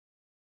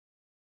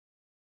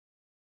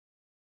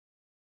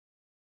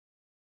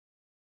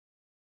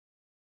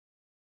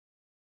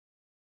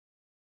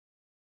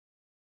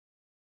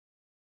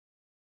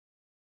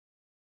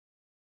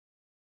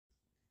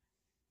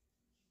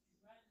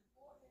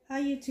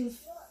Hi YouTube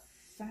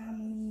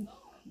family.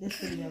 This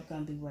video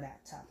gonna be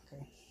without top,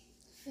 okay?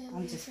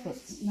 I'm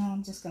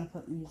just gonna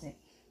put music.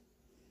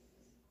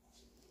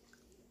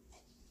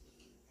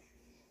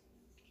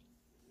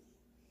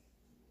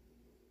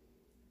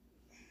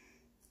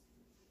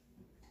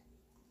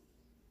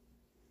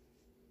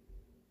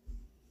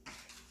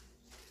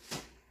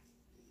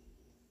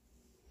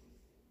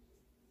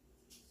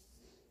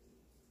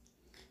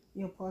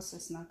 Your pulse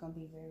is not gonna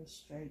be very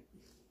straight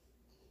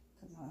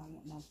because I don't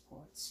want no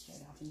parts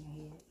straight off in your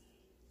head.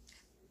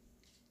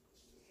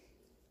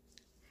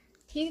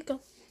 Here you go.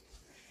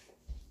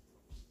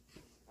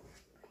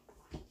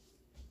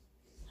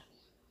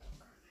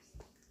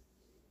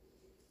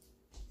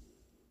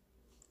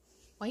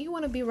 Why you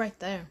want to be right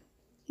there?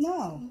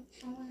 No.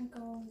 I want to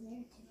go over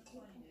there to the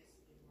table.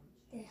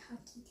 The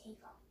hockey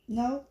table.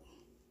 No.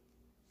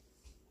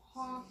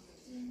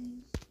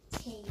 Hockey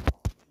table.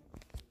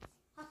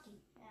 Hockey.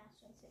 Yeah,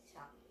 that's what it's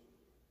called.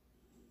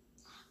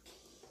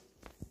 Hockey.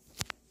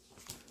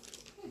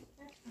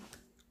 That's fine.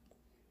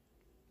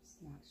 It's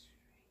not straight.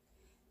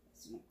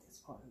 Let's make this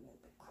part a little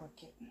bit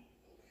crooked.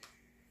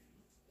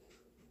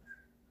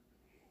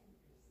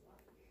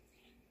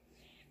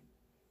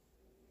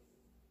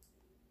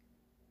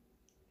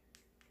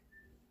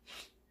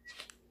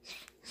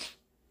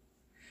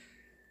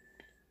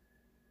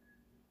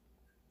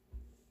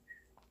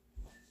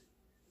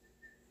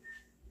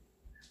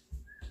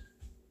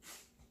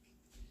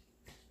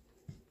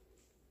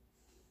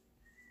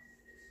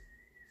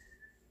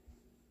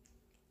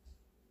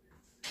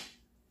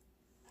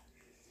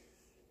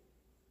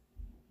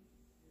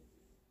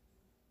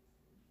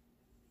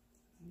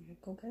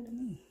 Look okay to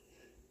me.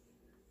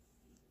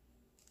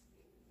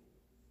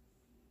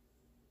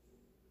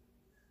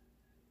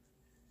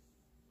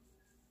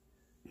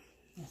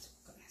 Let's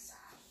work on this side.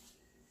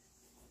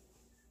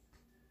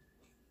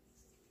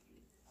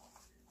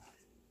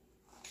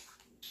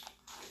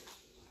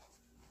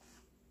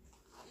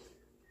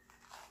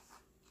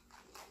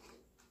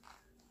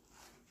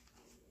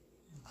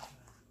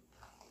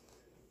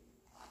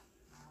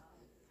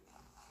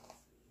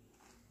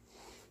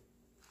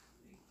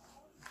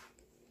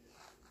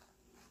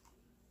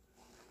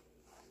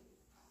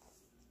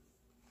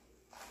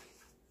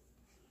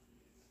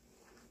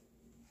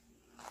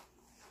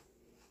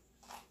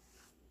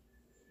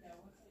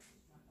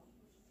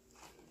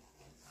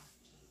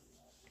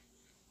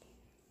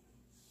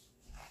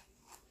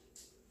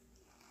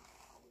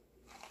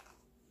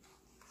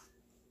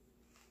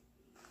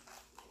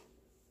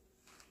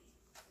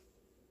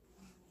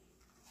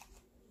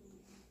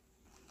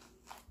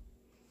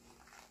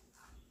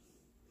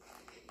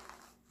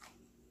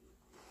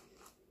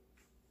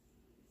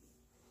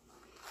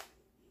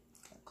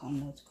 Comb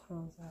those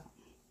curls out.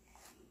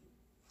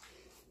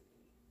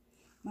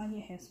 Now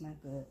your hair smells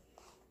good.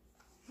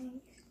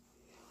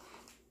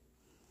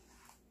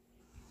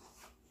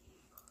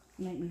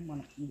 Make me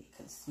want to eat it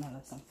because it smells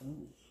like some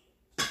food.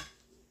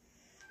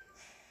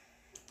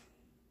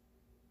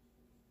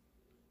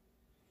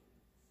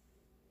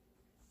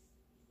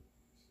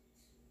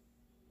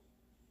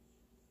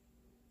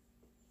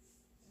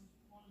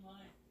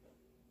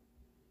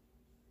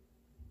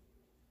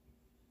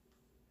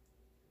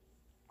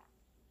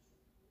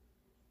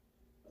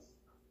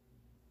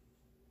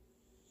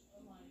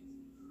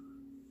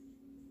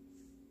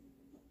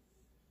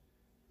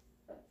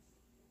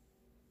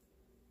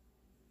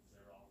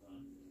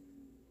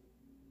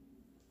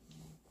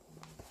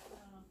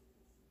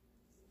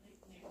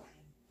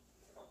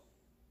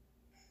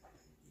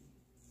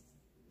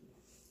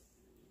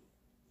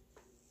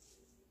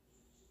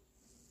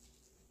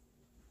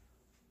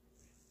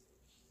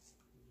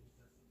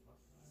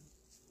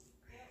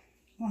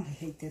 Oh, I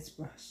hate this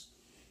brush.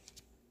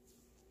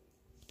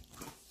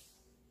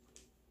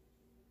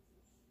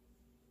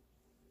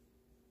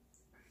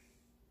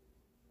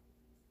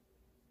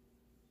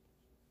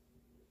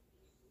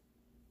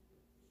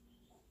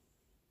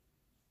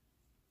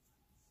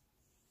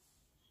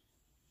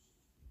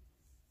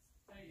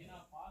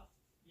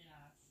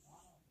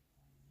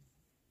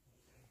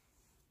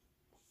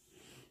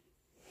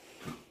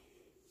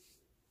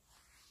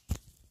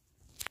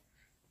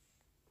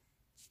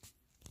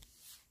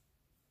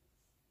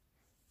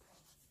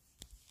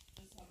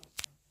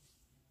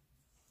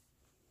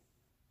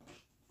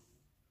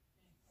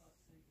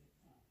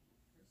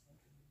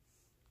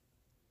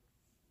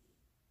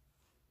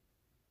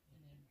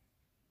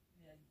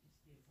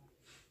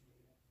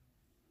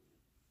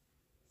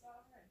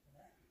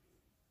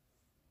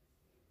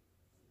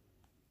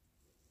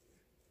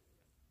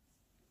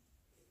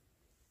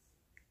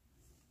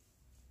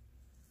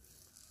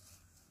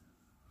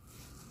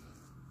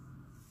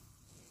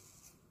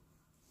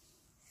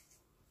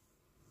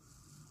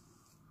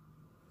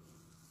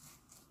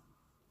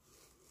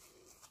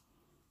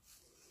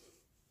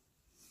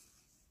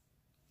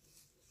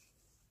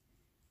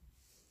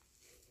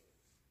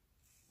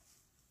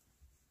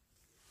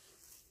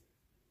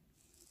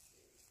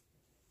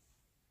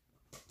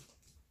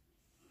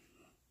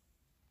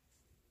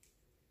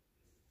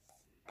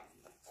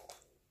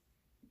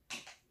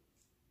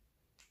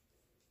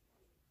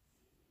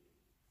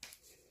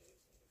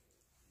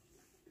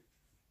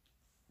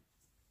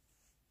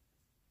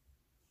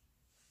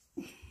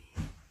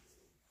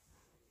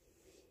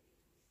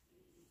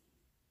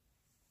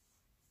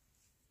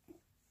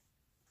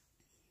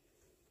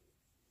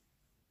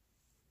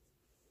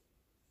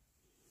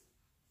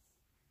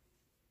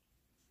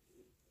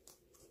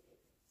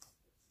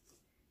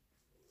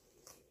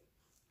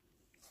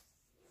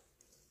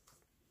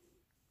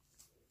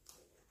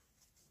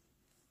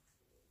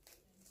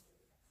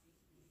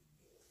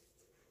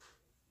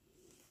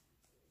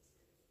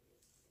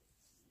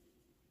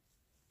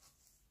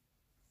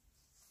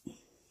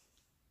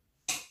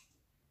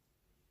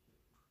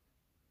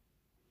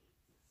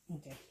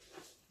 Okay.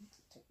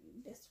 Take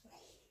it this way.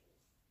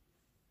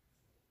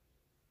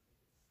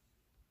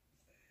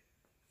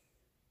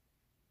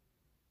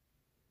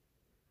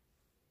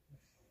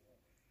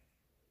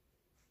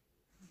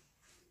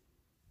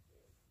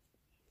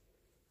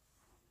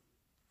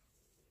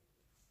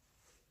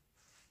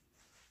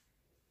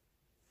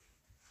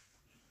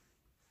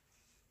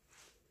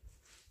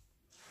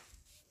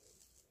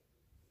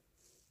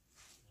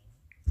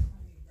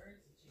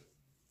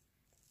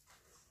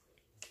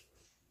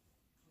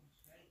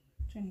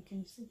 Trini, can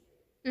you see?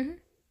 Mm-hmm.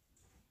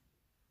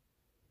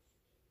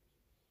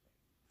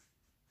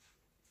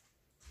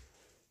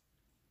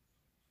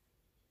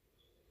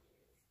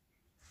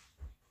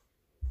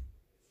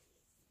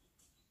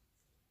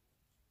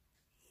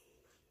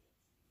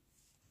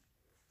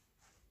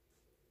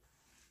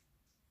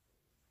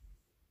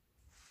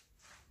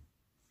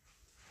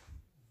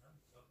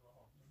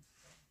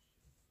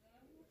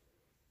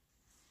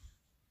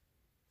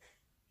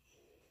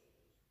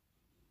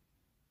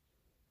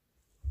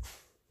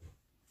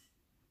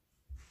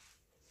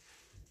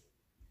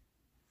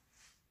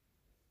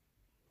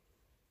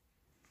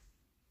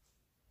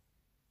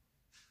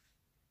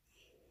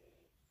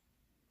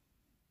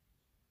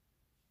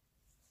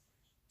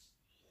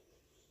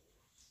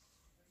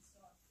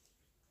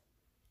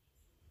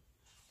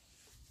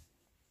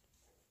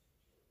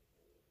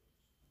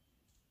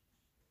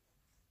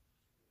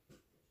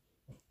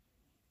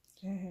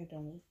 Your hair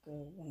don't look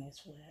good when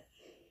it's wet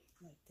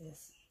like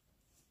this.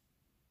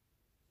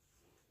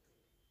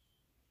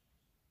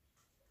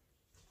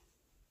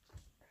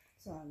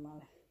 Sorry,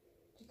 Molly.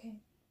 Okay.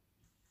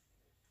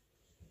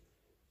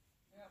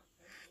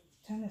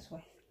 Turn this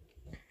way.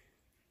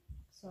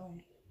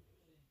 Sorry.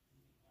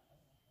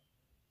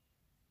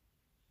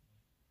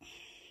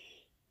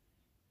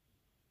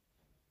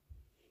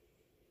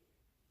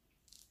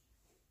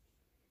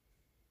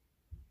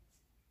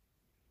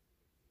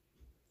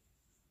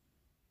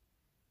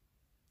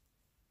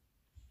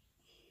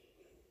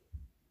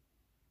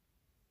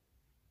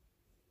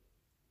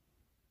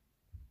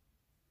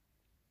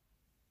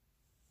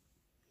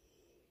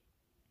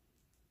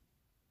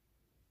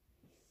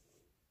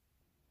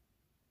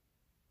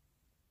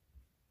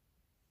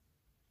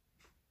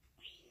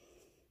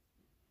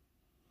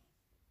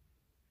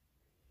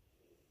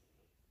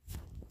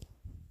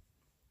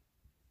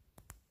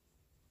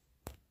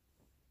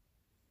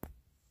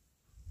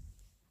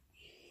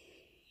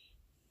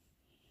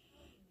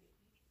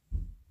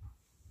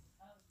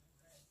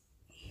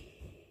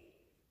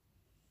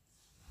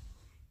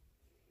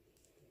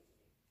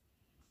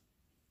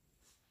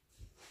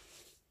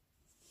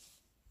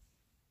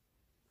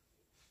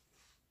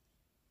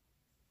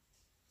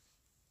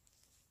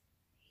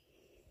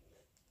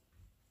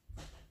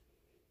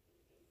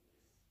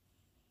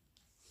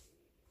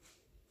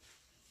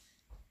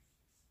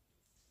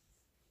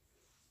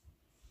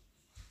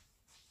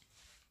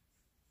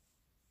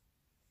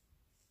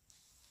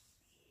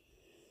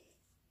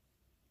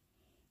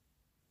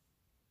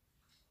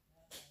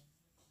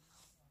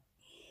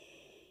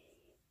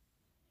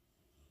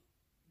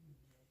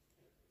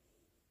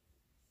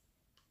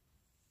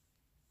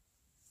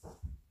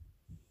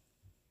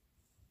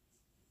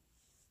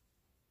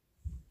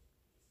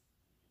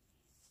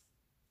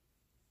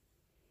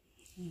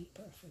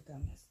 Perfect. I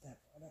messed that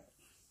part up.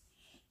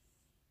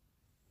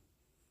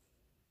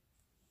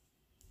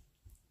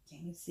 Can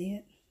you see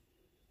it?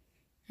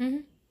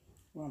 Mm-hmm.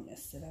 Well, I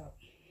messed it up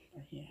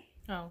right here.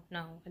 Oh,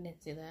 no, I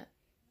didn't see that.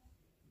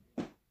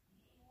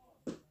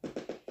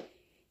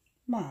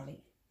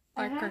 Molly.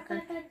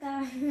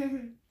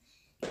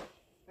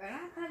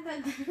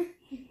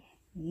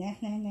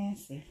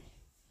 Nasty.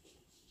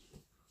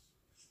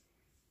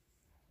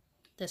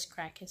 This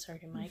crack is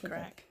hurting my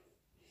crack.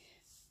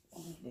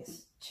 Only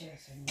this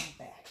chair's in my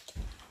back.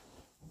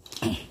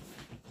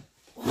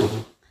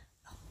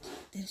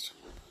 This.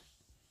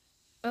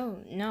 Oh,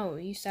 no,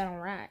 you sat on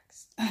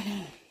racks. I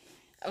know.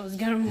 I was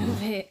gonna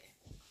move it.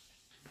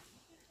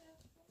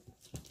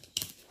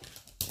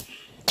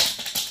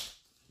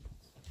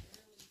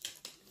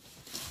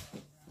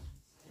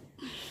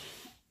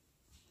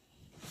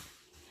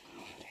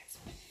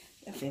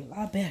 That feels a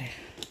lot better.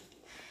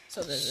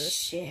 So does this.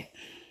 Shit.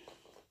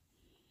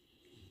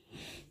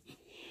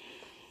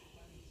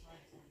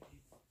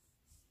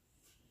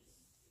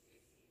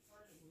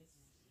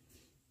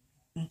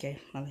 Okay,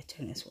 I'll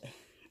turn this way.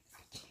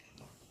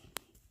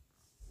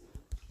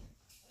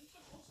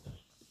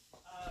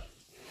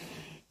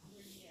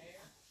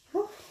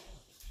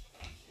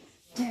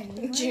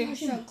 Dad, you're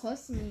so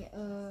close to me,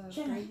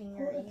 braiding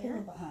your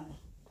hair.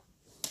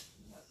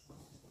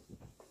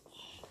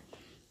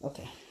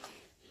 Okay.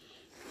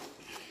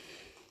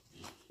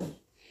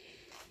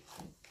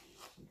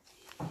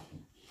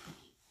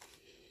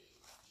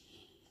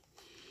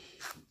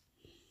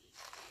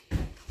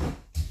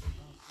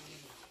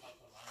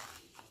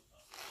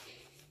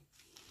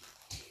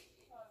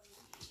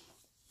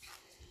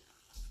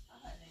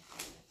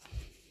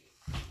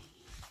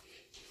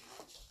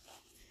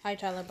 Hi,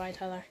 Tyler. Bye,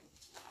 Tyler.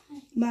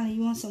 Molly,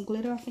 you want some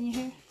glitter off in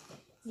your hair?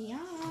 Yeah.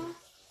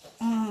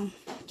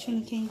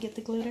 Trini, can you get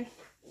the glitter?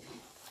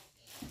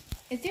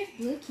 If there's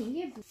blue, can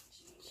you get blue?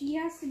 She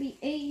has to be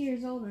 8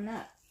 years old and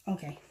up.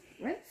 Okay.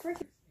 Right?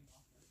 Freaking.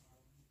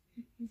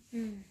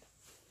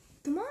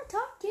 Come on,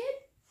 talk, kid.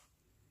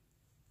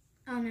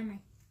 Oh, never mind.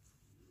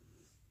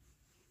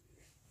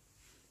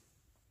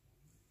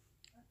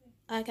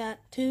 I got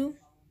 2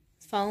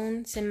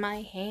 phones in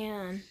my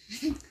hand.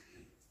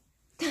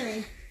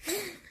 3.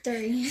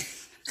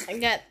 I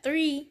got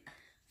 3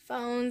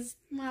 phones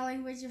Molly,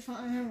 where's your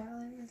phone?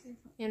 Molly, where's your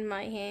phone? in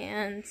my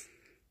hands.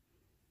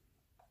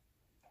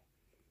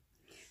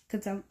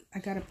 Because I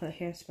got to put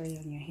hairspray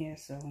on your hair,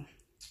 so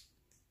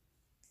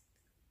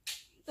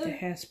the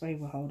hairspray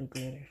will hold the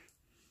glitter.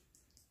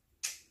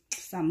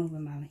 Stop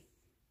moving, Miley.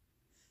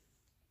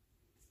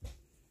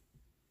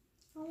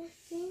 Oh,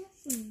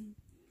 fancy.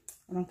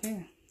 I don't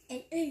care.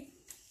 Hey.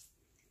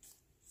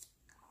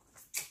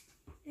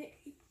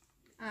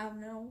 I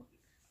don't know.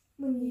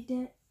 When you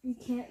can't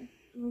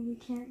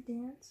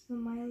dance, but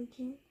Miley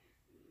can.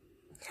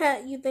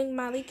 You think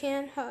Miley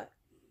can?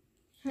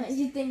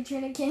 You think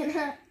Trina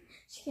can?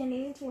 She can't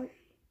even twerk.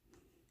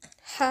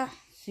 Ha.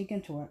 She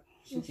can twerk.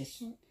 She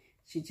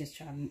just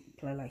try to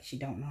play like she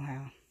don't know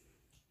how.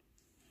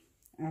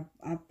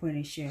 I'm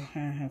pretty sure her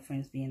and her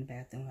friends be in the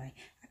bathroom like,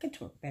 I can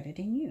twerk better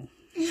than you.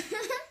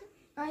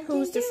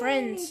 Who's the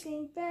friends?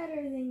 Anything better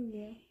than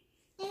you.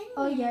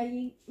 Oh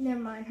yeah, never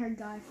mind. Her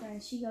guy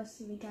friend. She goes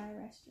to the guy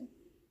restroom.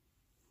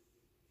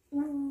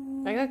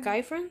 I got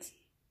guy friends?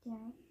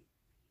 Yeah.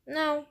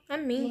 No,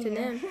 I'm mean to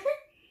them.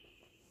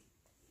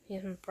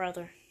 He's my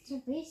brother.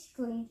 So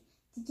basically,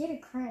 to get a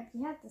cramp,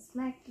 you have to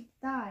smack your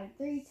thigh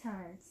 3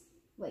 times.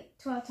 Wait,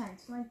 12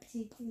 times. 1,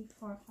 2, 3,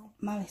 4, 5.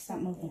 Molly, stop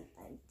moving.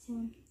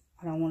 10,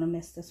 I don't want to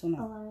mess this one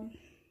up. 11,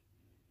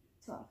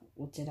 12.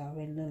 Which it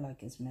already look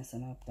like it's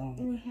messing up, don't And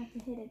it? you have to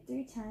hit it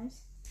 3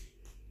 times.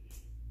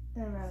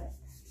 Then rub it.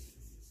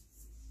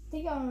 I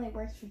think it only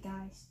works for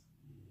guys.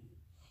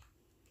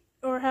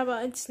 Or how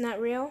about it's not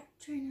real?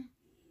 Trina.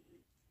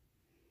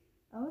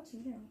 Oh, it's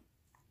real.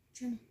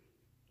 Trina.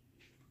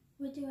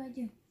 What do I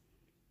do?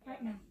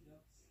 Right now.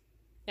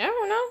 I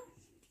don't know.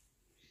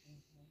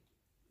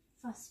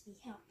 Must be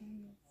helping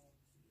me.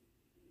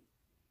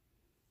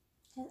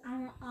 Because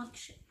I'm an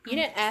auction. You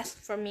didn't ask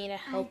for me to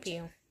help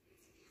you.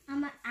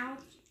 I'm an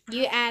out.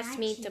 You asked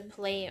me to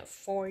play it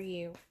for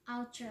you.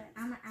 Oucher.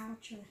 I'm an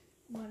oucher.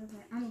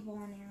 Whatever. I'm a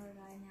bow and arrow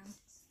guy now.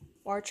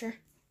 Archer?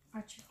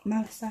 Archer.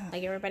 Molly, stop.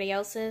 Like everybody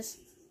else is?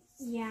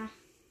 Yeah.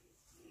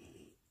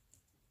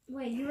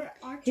 Wait, you're an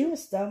archer? He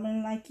was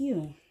stubborn like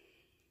you.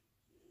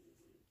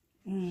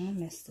 I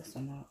messed this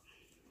one up.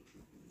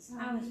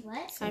 I was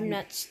what? I'm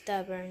not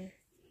stubborn.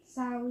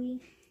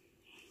 Sorry.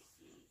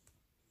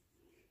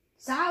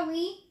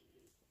 Sorry.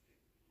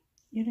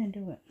 You didn't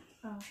do it.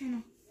 Oh.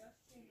 Trina.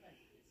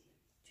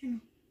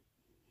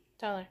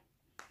 Tell her.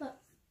 Look,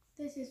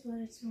 this is what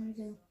it's going to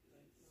do.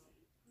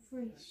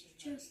 Freeze.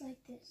 Just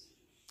like this.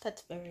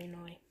 That's very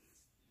annoying.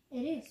 It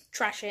is.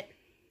 Trash it.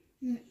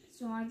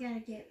 So I gotta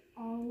get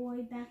all the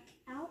way back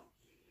out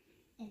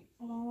and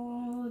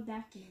all the way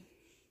back in.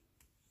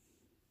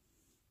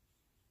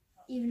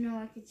 Even though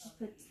I could just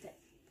push the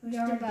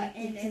button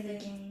and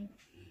then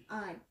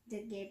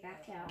did get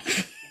back out.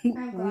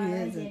 I'm glad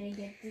I didn't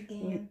get the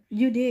game.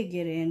 You did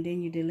get it and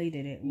then you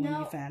deleted it when No,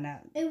 you found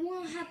out. It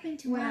won't happen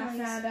to When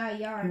Molly's. I found out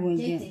y'all are You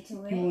addicted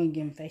to it. You weren't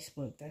getting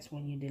Facebook. That's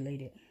when you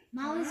deleted.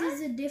 Molly's is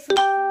a different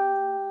phone than mine.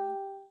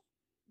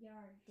 Y'all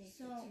are addicted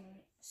to it.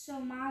 So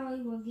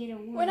Molly will get a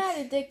worse. We're not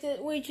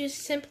addicted. We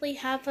just simply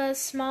have a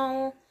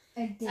small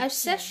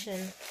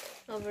obsession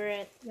over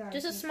it.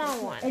 Just a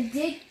small one.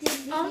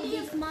 Addicted. Only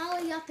if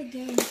Molly got the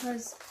game,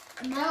 because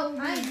I'm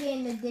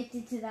getting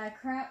addicted to that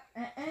crap.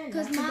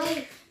 Because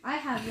Molly, I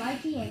have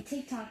Likey and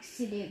TikToks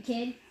to do,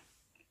 kid.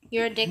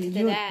 You're addicted to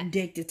You're that.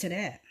 addicted to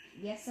that.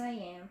 Yes, I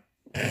am.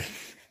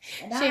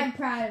 And I'm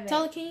proud of it.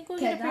 Tell her, can you go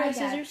get a pair of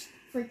scissors?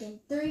 Freaking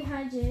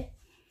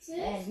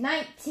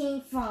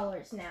 319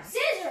 followers now.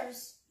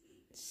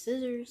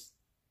 Scissors.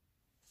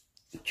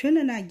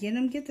 Trina not getting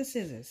them. Get the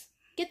scissors.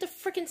 Get the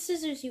freaking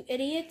scissors, you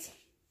idiot.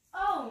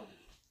 Oh.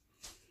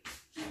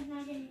 I'm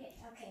not gonna get.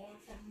 Okay, I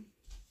found.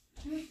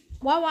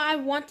 Why would I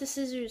want the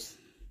scissors?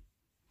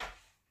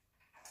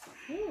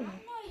 Ooh,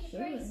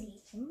 you're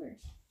crazy.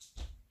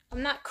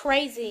 I'm not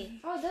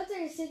crazy. Oh, those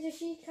are the scissors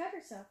she cut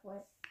herself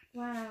with.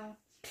 Wow.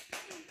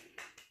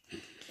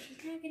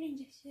 She's not getting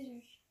the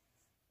scissors.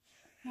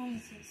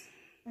 Mommy's is.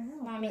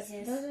 Mommy's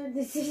is. Those are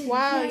the scissors.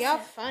 Wow, y'all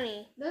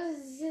funny. Those are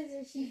the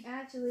scissors she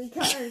actually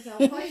cut herself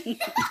with.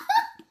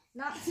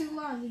 Not too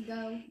long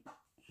ago.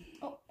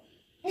 Oh.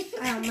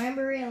 I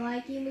remember it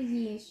like it was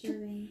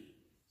yesterday.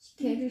 She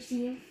cut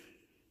herself.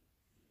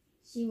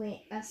 She went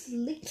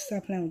asleep.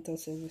 Stop playing with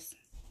those scissors.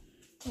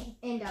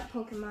 End up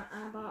poking my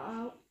eyeball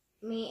out.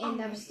 Me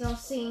end up still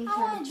seeing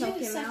her to choke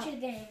him out.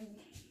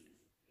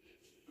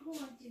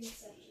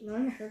 No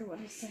one heard what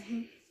I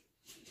said.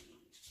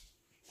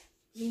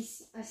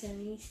 I said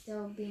me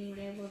still being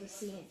able to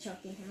see and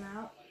choking him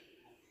out.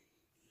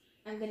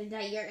 I'm gonna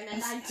die. You're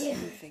gonna die too. I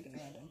figure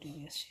out how to do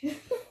this shit.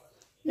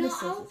 No,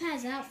 I will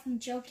pass out from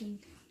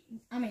choking.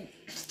 I mean,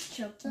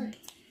 choking.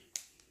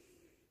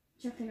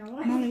 Choking on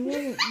what? Molly,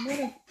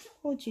 what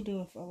would you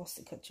do if I was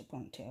to cut your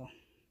ponytail?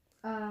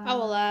 I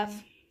will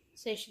laugh.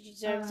 Say she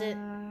deserves it.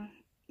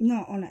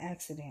 No, on an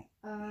accident.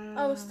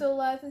 I will still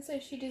laugh and say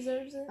she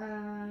deserves it.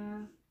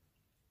 I'll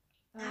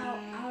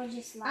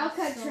just laugh. I'll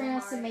cut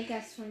Trina's to make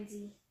us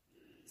twinsy.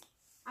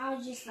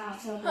 I'll just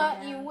laugh so hard.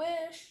 Hot, you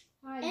wish.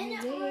 Hot,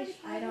 you wish.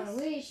 I don't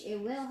wish. It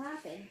will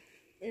happen.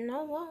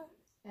 No, won't.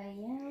 Yeah, it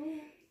will.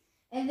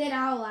 And then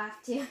I'll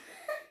laugh too.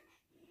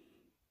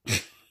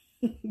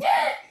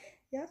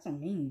 Y'all some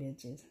mean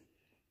bitches.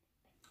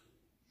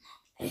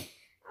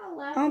 I'll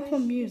laugh. I'm for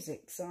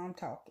music, so I'm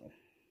talking.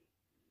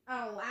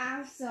 I'll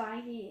laugh so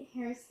I can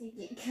hers can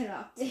get cut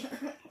off too.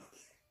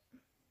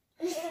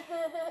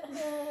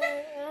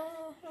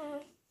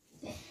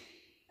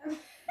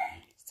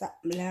 Stop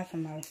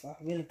laughing, Molly, before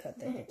I really cut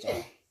that bitch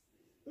off.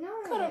 No.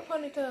 Cut her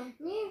ponytail.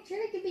 Me and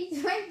Trina could be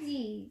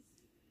twinsies.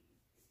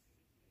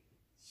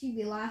 She'd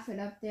be laughing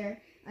up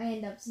there. I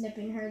end up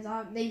snipping hers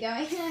off. They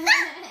going.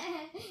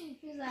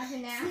 She's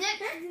laughing now.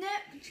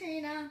 Snip,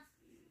 Trina.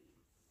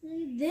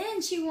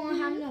 Then she won't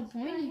have no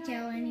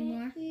ponytail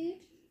anymore.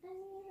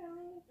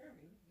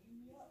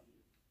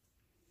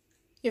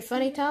 You're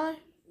funny, Tyler?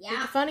 Yeah.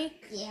 You're funny?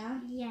 Yeah.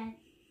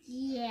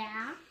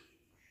 Yeah.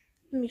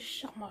 Let me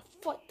shove my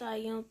foot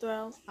down your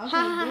throat. Okay,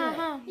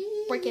 Ha.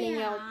 Break it in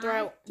your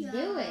throat.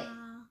 Do it.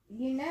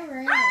 You never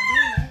end up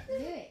doing it. Do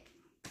it.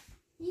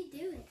 You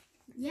do it.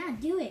 Yeah,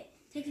 do it.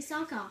 Take your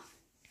sock off.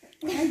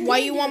 Why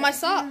you want my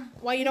sock?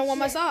 Why you don't want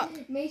my sock?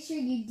 Make sure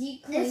you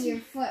deep clean your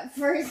foot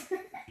first.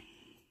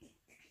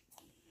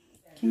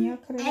 Can y'all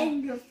cut it off?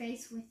 And your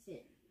face with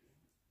it.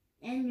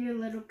 And your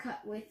little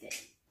cut with it.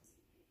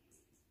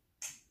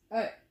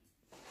 Alright.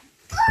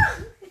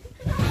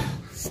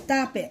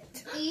 Stop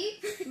it.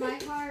 Eat. My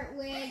heart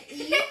went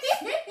eat.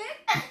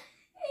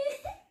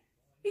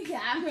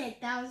 Damn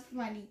it, that was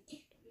funny.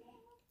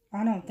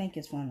 I don't think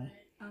it's funny.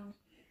 Oh.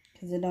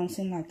 Because it don't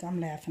seem like I'm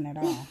laughing at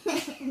all.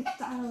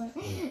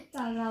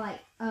 Tyler like,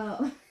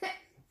 oh.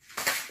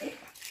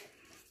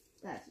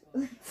 That's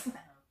really funny.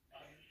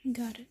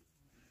 Got it.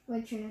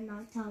 We're trying to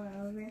knock Tyler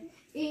over.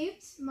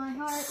 Oops, my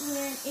heart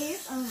went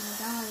oops. Oh my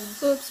god.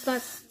 Oops, my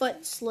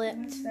foot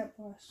slipped. That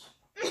brush.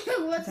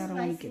 What's I don't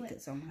my want to slip? get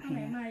this on my Okay,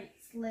 hand. my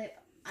slip.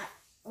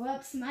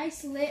 Whoops, my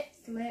slip.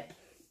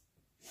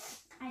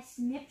 I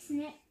snip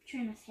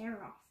Trina's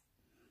hair off.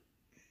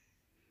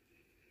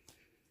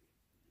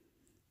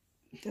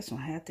 This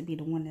one had to be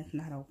the one that's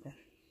not open.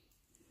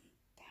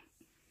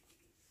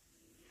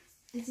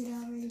 Is it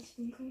already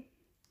sprinkled?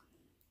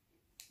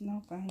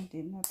 Nope, I ain't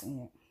did nothing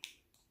yet.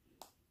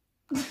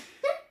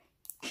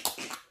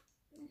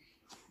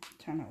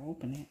 Trying to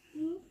open it.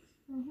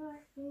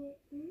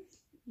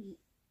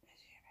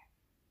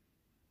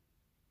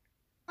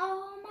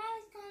 Oh,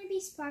 mine's gonna be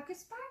sparkle.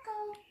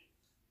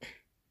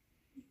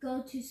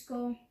 Go to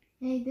school.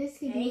 Hey, this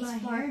could be my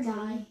hair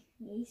dye.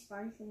 Hey,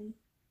 sparkly.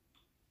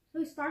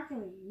 Who's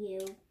sparkly? You.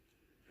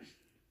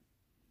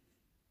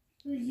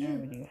 Who's I you?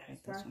 already had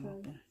this one Sparkly.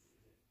 open.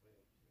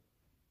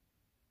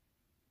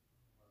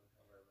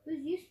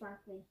 Who's you,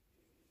 sparkly?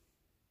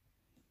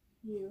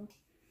 You.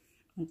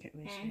 Okay,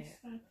 where's your And hair?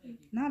 sparkly.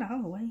 Not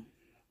all the way.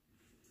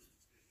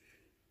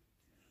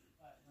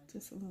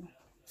 Just a little.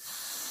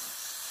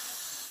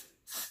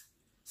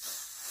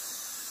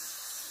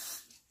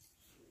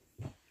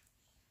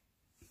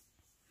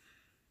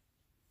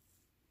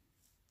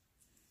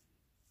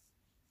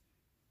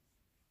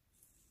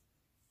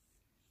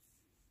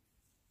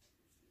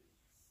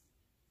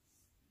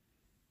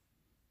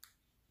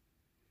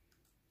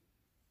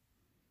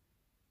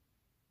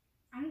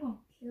 I'm gonna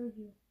kill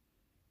you.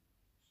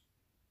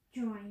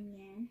 Drawing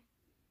man.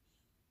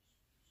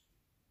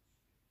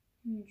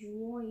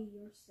 Enjoy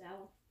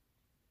yourself.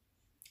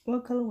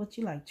 What color would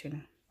you like,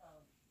 Trina?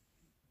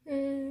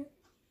 Mm.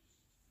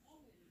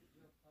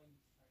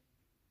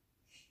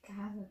 She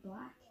have a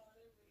black.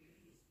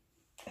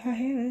 Her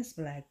hair is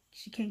black.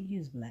 She can't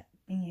use black.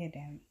 Bring your hair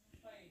down.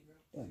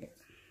 Okay.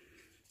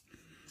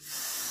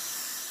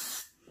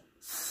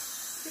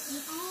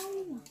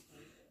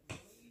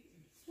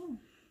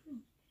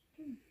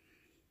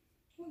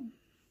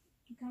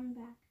 You're coming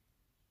back.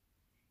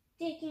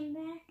 Taking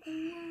back the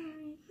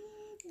night.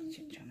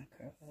 She's trying to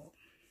curl up.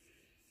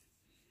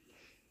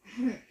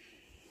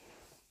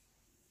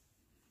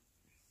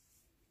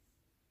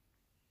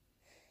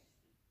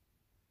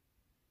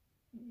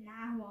 Now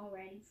I'm all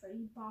ready for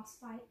you, boss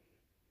fight.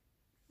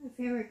 My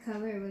favorite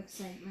color looks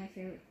like my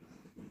favorite.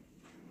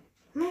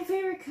 My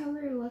favorite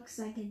color looks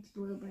like it's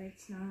blue, but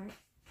it's not.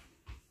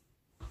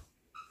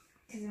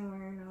 Because I'm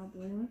wearing all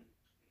blue.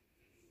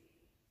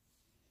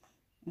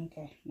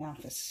 Okay, now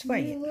just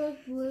spray You it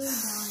look blue, Dawn.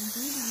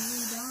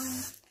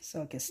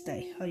 so it can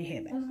stay. Hold your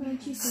hair back. I was going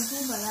to choose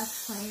purple, but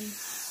that's plain.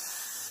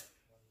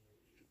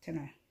 Turn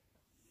on.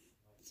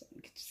 So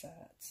get your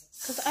sides.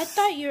 Because I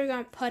thought you were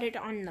going to put it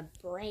on the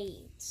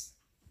braids.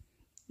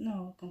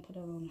 No, I'm gonna put it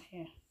on the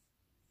hair.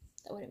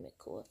 That would have been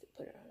cool if you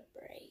put it on the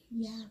braids.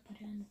 Yeah, put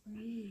it on the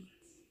braids.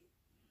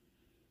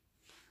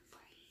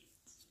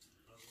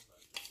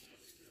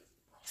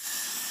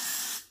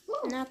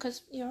 No,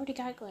 because you already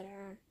got glitter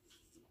on.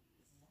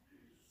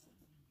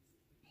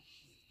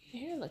 Her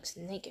hair looks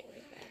naked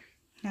right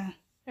there. Huh?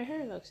 Her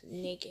hair looks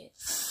naked.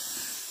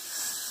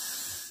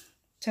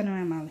 Turn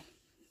around, Molly.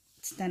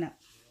 Stand up.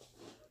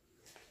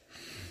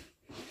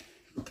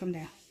 Come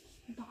down.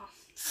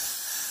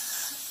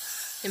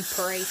 And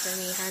pray for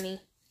me, honey.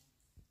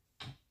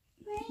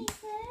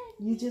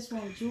 You just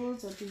want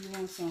jewels or do you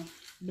want some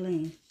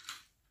bling?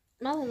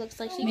 Molly looks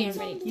like she's getting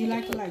ready to You take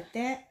like a it poop. like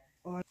that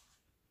or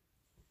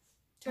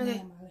turn Okay.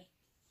 around, Molly.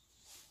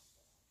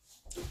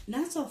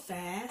 Not so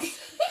fast.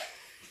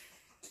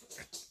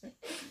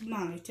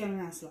 Molly, turn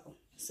around slow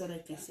so they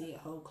can see a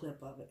whole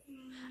clip of it.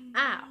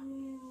 Ow.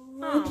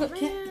 Oh,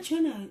 man.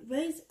 Trina,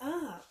 raise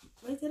up.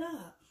 Raise it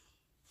up.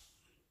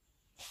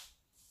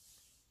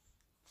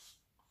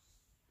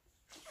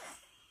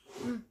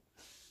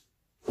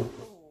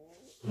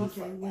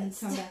 Okay, when you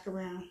come back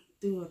around,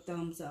 do a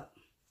thumbs up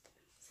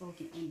so we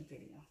can end the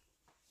video.